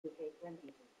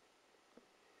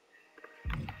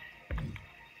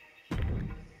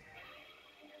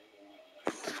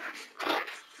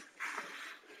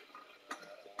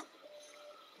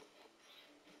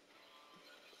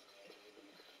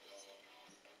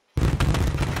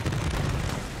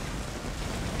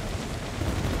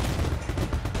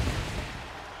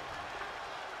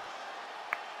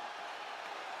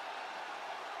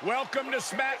Welcome to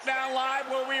Smackdown Live,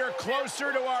 where we are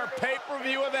closer to our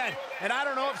pay-per-view event. And I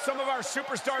don't know if some of our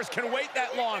superstars can wait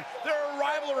that long. There are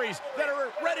rivalries that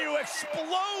are ready to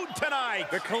explode tonight.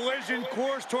 The collision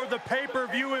course toward the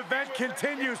pay-per-view event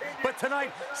continues, but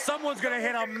tonight, someone's gonna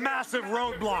hit a massive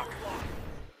roadblock.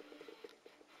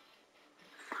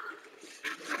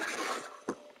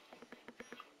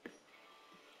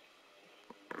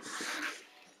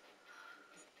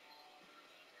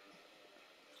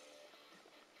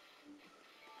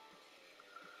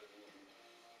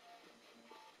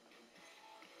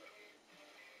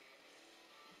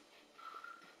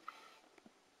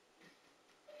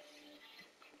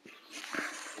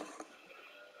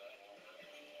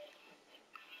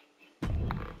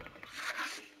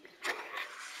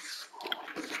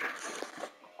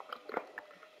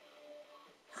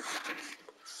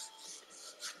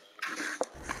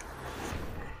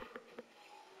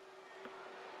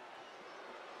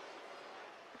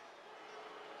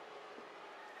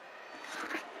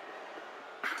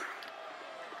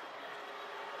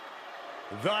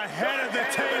 The head of the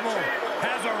table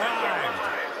has arrived.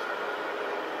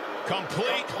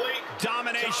 Complete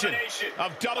domination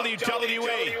of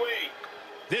WWE.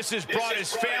 This has brought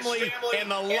his family and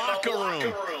the locker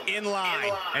room in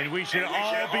line. And we should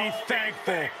all be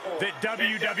thankful that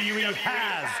WWE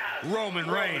has Roman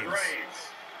Reigns.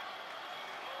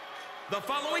 The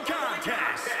following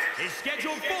contest is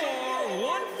scheduled for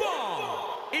one fall.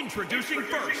 Introducing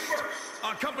first,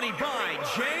 accompanied by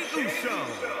Jey Uso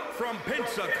from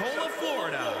Pensacola,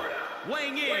 Florida,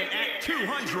 weighing in at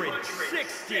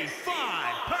 265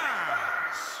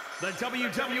 pounds, the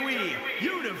WWE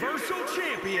Universal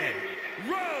Champion,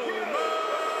 Roman Reigns.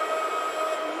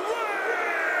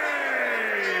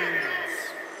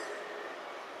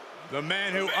 The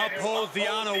man who upholds the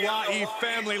Wwe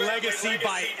family legacy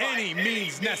by any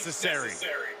means necessary.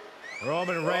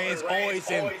 Roman Reigns always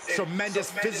in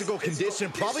tremendous physical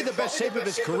condition, probably the best shape of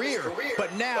his career,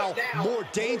 but now more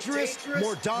dangerous,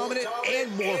 more dominant,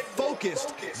 and more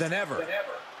focused than ever.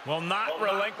 Will not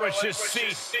relinquish his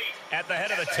seat at the head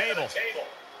of the table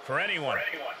for anyone.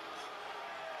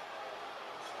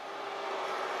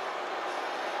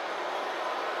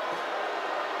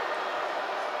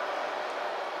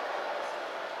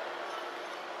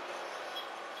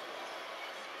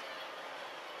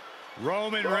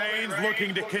 Roman Reigns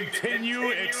looking to continue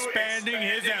expanding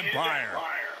his empire.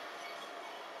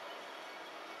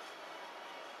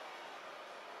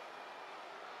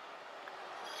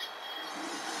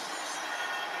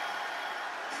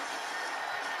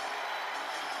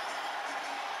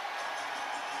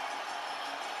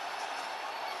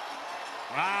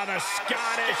 The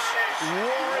Scottish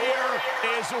Warrior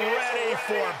is ready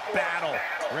for battle.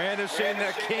 Brandishing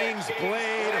the King's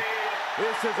Blade.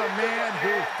 This is a man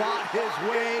who fought his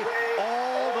way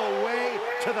all the way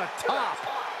to the top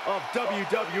of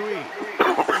WWE.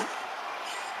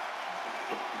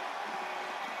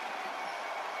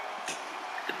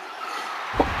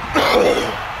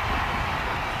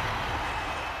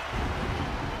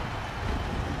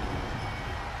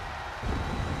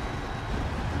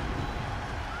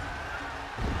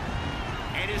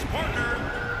 And his partner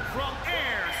from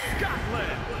Ayr,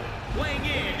 Scotland, weighing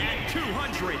in at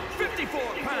 254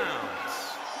 pounds,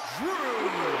 Drew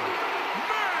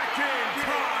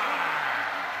McIntyre.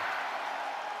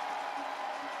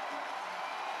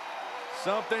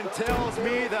 Something tells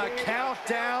me the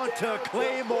countdown to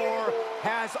Claymore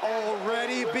has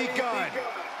already begun.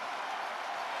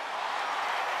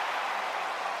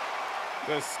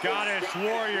 The Scottish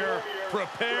Warrior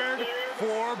prepared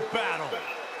for battle.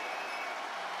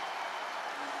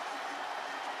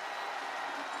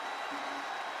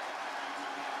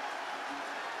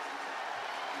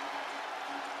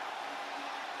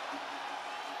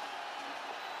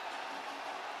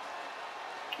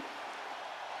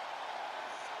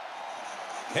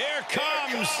 Here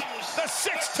comes the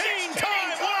 16-time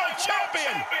world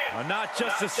champion. Not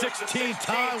just a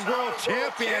 16-time world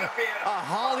champion, a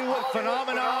Hollywood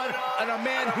phenomenon, and a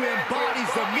man who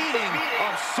embodies the meaning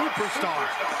of superstar.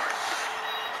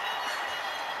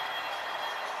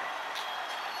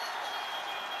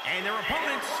 And their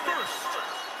opponents first,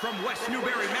 from West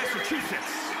Newbury,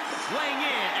 Massachusetts, weighing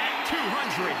in at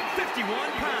 251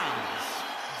 pounds,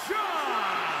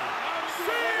 John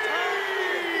Cena!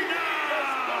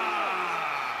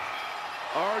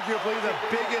 Arguably the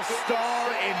biggest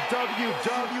star in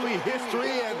WWE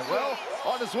history, and, well,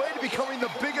 on his way to becoming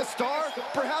the biggest star,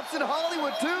 perhaps in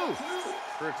Hollywood, too.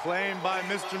 Proclaimed by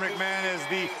Mr. McMahon as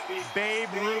the Babe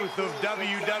Ruth of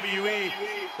WWE,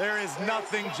 there is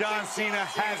nothing John Cena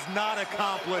has not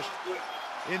accomplished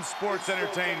in sports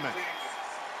entertainment.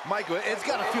 Michael, it's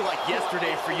got to feel like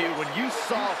yesterday for you when you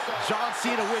saw John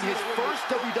Cena win his first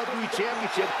WWE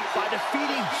Championship by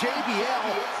defeating JBL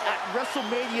at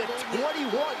WrestleMania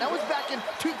 21. That was back in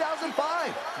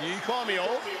 2005. You call me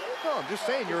old? No, I'm just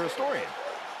saying you're a historian.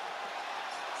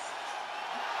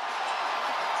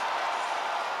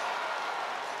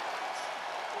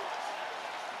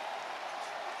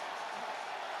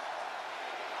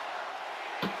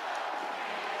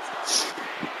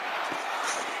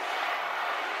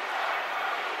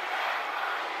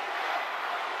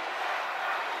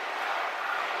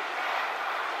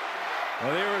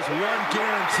 Well, there is one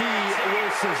guarantee where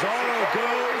Cesaro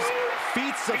goes,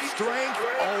 feats of strength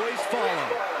always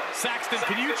follow. Saxton,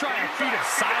 can you try a feat of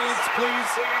silence, please?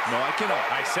 No, I cannot.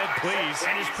 I said please.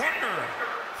 And his partner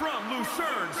from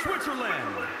Lucerne,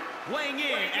 Switzerland, weighing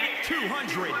in at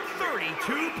 232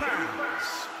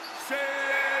 pounds,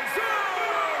 Cesaro!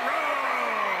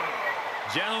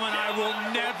 Gentlemen, I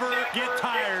will never get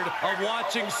tired of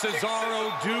watching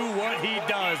Cesaro do what he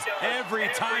does. Every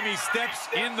time he steps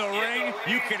in the ring,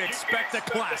 you can expect a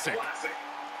classic.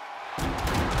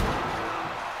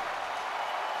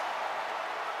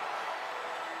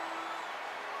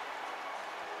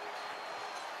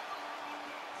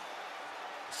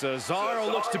 Cesaro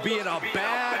looks to be in a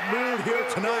bad mood here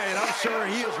tonight, and I'm sure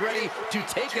he is ready to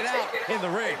take it out in the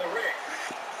ring.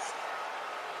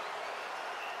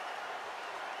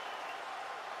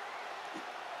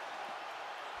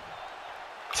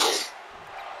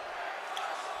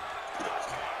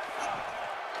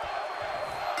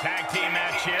 Tag team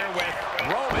match here with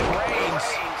Roman Reigns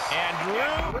and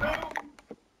Drew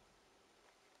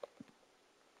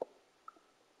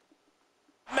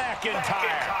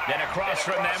McIntyre. Then across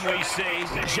from them we see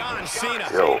John Cena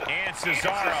and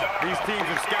Cesaro. These teams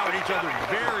have scouted each other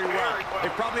very well.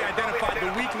 They've probably identified the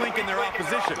weak link in their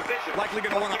opposition. Likely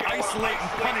going to want to isolate and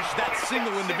punish that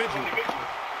single individual.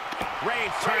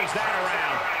 Reigns turns that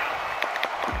around.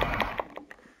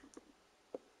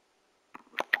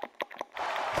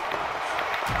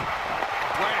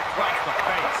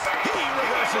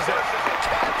 Catches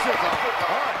a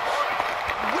punch.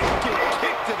 Wicked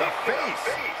kick to the face.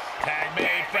 Tag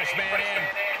made, fresh man in.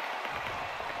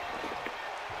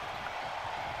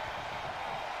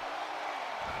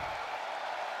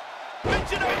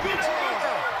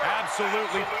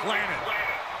 Absolutely planted.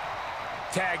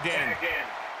 Tagged in.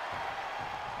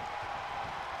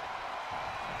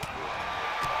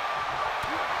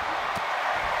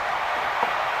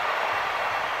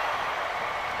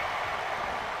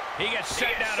 He gets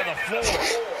sent down to the floor.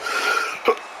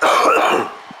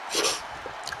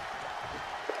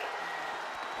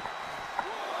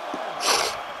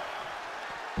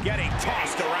 Getting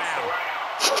tossed around.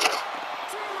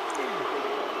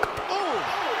 Oh,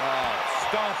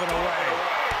 Stomping away.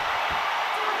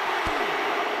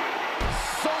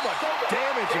 so much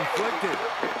damage inflicted.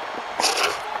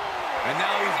 And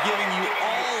now he's giving you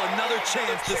all another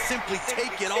chance to simply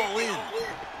take it all in.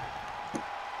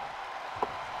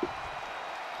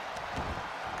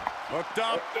 Hooked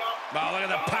up. Oh, look at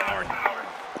the power.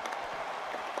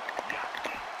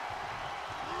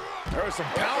 There was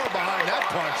some power behind that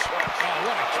punch. Oh,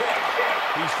 what a kick.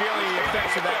 He's feeling the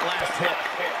effects of that last hit.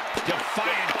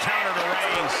 Defiant counter to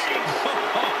Reigns.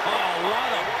 Oh,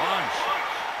 what a punch.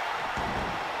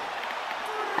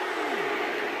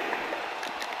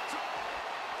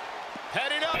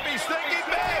 Heading up, he's thinking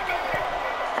big.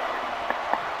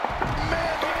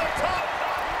 Man, from the top.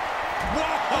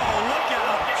 Whoa, look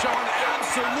out. Showing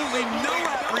absolutely no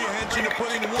apprehension of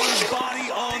putting one's body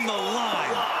on the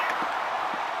line.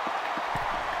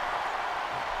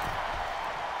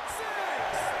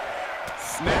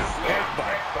 Snap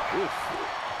headbutt. Oof.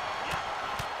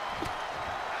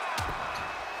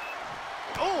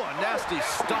 Oh, a nasty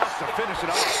stop to finish it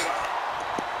off.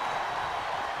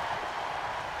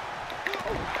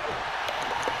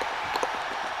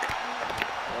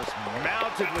 Just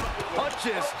mounted with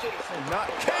punches and not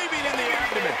caving in the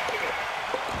abdomen.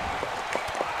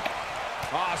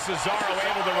 Oh, Cesaro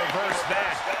able to reverse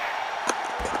that.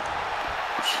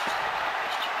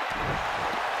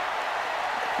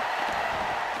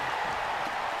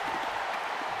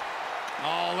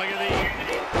 Oh, look at the knee.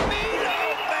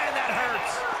 Oh, man, that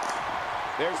hurts.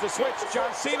 There's the switch.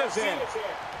 John Cena's in.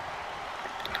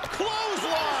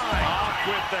 Clothesline. Off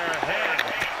with their head.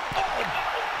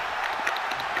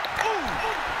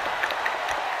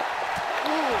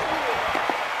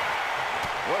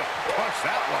 What a punch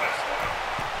that was.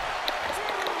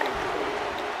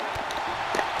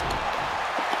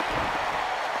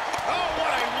 Oh,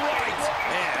 what a right.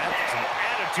 Man, that's some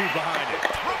attitude behind it.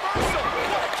 Reversal.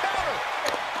 What a counter.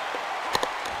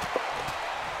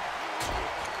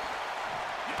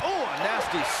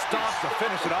 stop to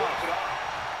finish it off.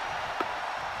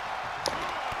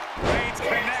 Reigns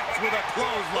connects with a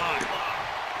clothesline.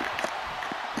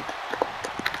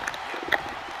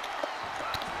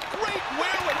 Great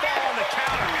wherewithal on the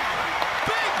counter.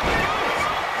 Big moves.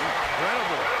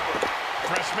 Incredible.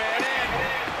 Fresh man in.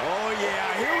 Oh, yeah,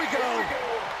 here we go.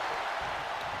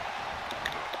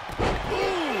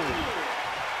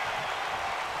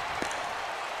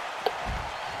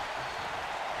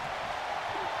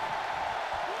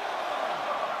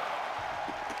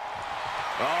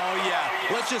 Oh, yeah.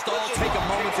 Let's just all take a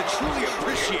moment to truly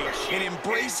appreciate and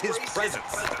embrace his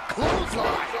presence.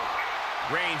 Clothesline.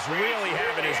 Reigns really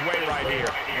having his way right here.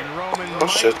 And Roman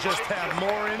might just have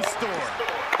more in store.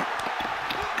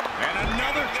 And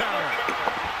another counter.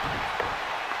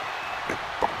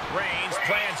 Reigns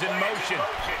plans in motion.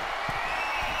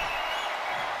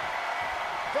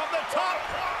 From the top.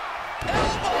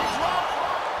 Elbow drop.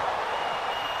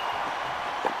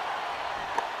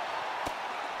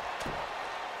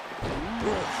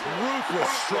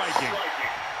 Ruthless striking.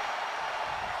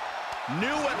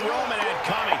 Knew what Roman had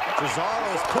coming. Cesaro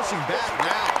is pushing back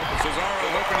now. Cesaro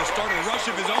hoping to start a rush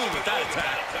of his own with that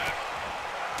attack.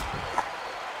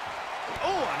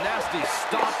 Oh, a nasty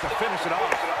stop to finish it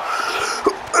off.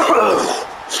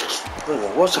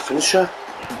 What's the finisher?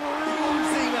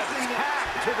 Bruising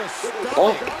attack to the stomach.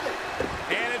 Oh.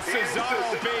 And it's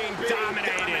Cesaro being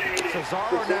dominated.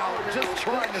 Cesaro now just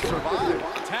trying to survive.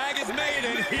 Tag is made,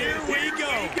 and here we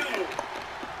go.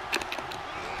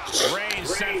 Reigns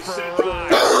sent for a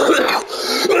ride.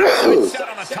 Good set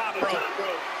on the top rope.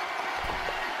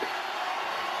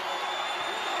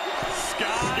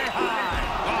 Sky high.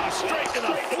 Oh, straight to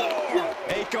the floor.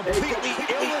 A completely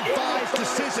ill-advised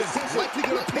decision. Likely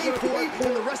going to pay for it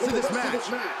in the rest of this match.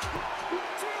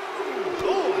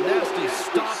 Oh, a nasty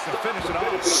stop to finish it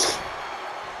off.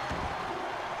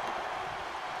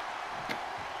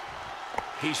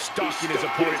 He's stalking his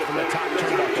opponent from the top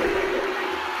turnbuckle.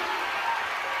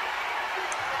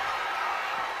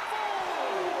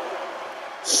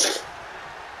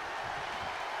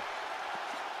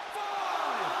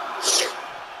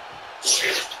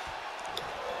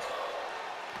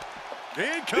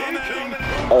 Incoming.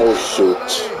 Oh,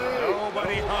 shoot.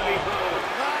 Nobody home.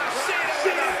 Cena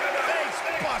with a face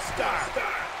buster.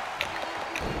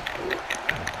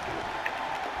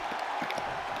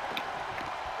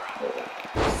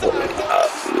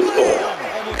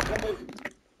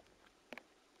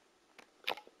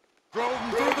 Drove him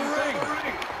through the ring.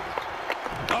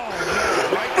 Oh, no,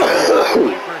 right there.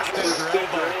 Viper extends her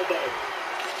elbow.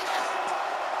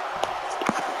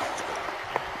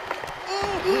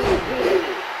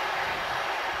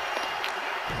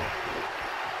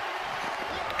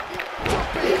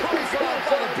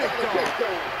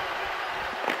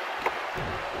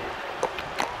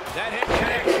 That hit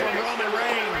connects from Roman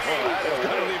Reigns. Oh, that is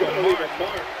going to leave a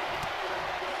mark.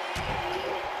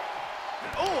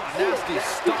 Oh, a nasty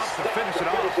stop to finish it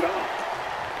off.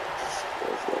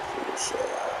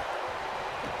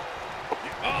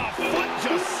 Oh, foot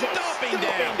just stomping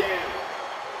down.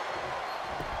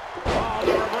 Oh,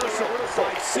 the reversal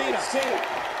by Cena.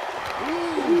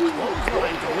 Ooh,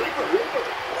 clothesline delivered.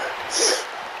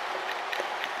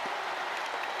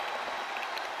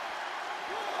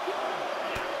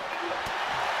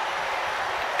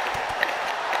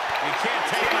 You can't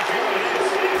take much more of this.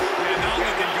 Yeah, not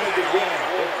looking good at all.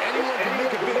 If anyone can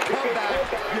make a big comeback,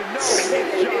 you know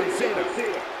it's John Cena.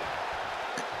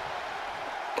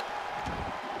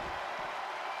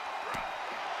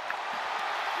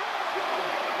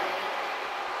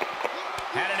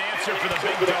 Had an answer for the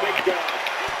big dog.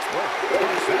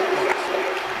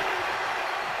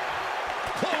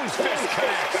 Close fist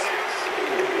connects.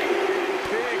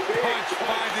 Big punch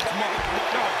finds its mark.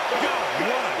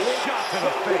 What a shot to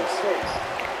the face.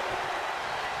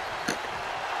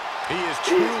 He is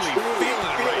truly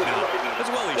feeling it right now. As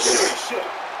well he should.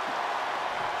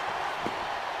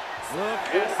 Look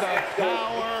at the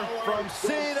power from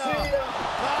Cena.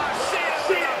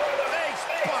 Cena with a face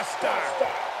buster.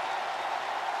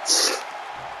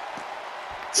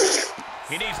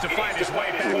 He needs to find his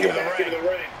way back into the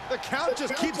ring. The count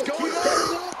just keeps going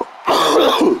up.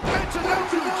 It's an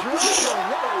empty drop.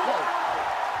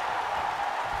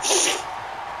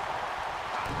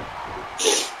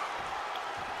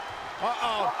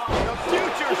 Uh-oh. The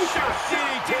future shot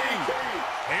DDT.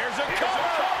 Here's a cover.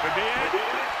 Could be it.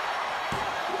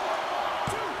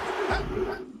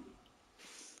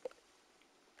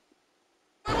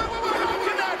 How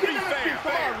can that be fair?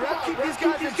 Come on, Rep, keep these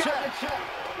guys in check.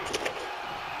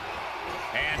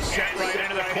 And set right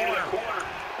into the corner.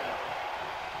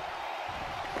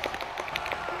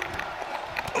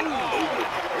 Ooh,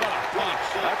 what a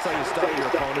That's how you stop your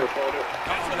opponent.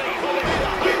 That's what they call it.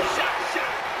 Shot.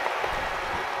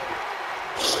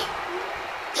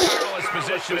 Powerless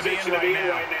position to be in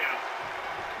right now.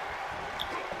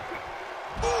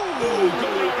 Ooh,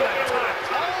 going over that top,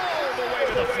 all the way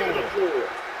to the floor.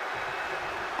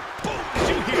 Boom, did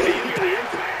you hear the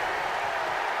impact?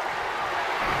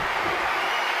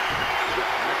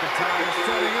 McIntyre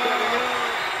setting up.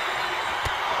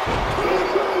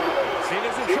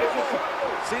 Cena's in trouble.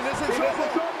 Cena's in trouble.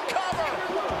 Cover.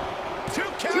 2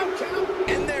 count.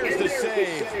 And there's the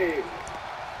save.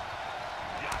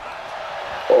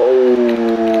 Oh.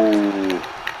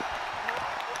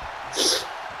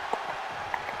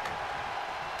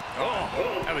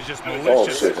 Oh, that was just Oh,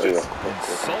 malicious. shit. Hang on.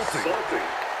 Insulting.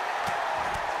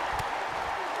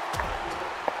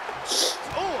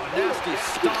 Oh, a nasty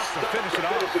stop to finish it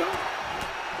off.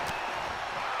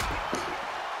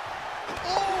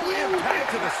 Oh, impact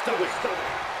to the stomach.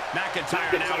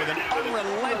 McIntyre now with an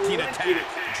unrelenting attack.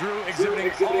 Drew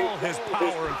exhibiting all his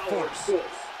power and force.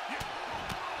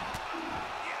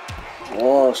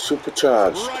 Oh,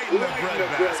 supercharged. Right in the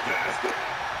breadbasket.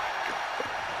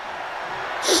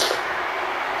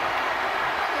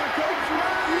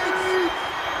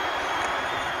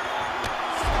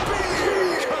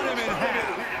 Cut him in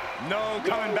half. No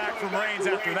coming back from Reigns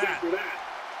after that.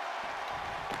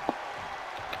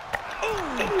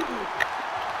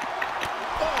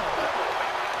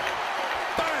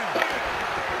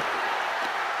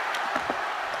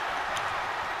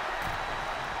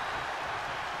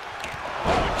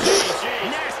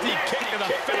 Nasty kick to the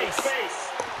face.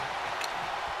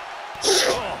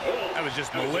 Oh, that was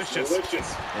just malicious.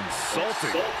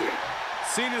 Insulting.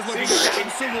 Cena's looking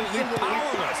absolutely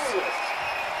powerless.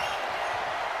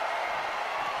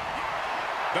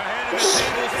 The head of the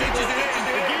table cinches it in.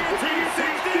 The guillotine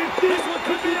cinched in. This one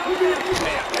could be over.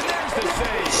 And there's the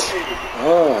save.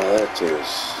 Oh, that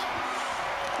is.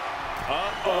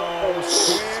 Uh-oh.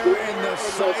 Square in the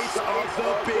sights of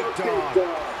the big dog.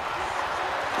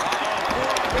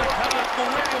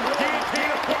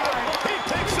 He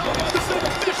picks up a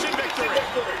submission victory.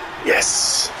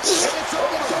 Yes. And it's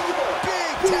over.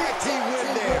 Big tag team win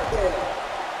there.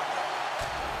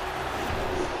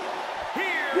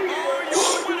 Here are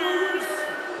your winners,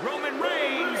 Roman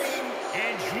Reigns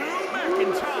and Drew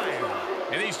McIntyre.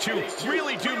 And these two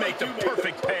really do make the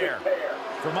perfect pair.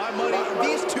 For my money,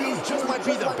 these two just might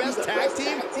be the best tag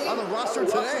team on the roster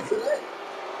today.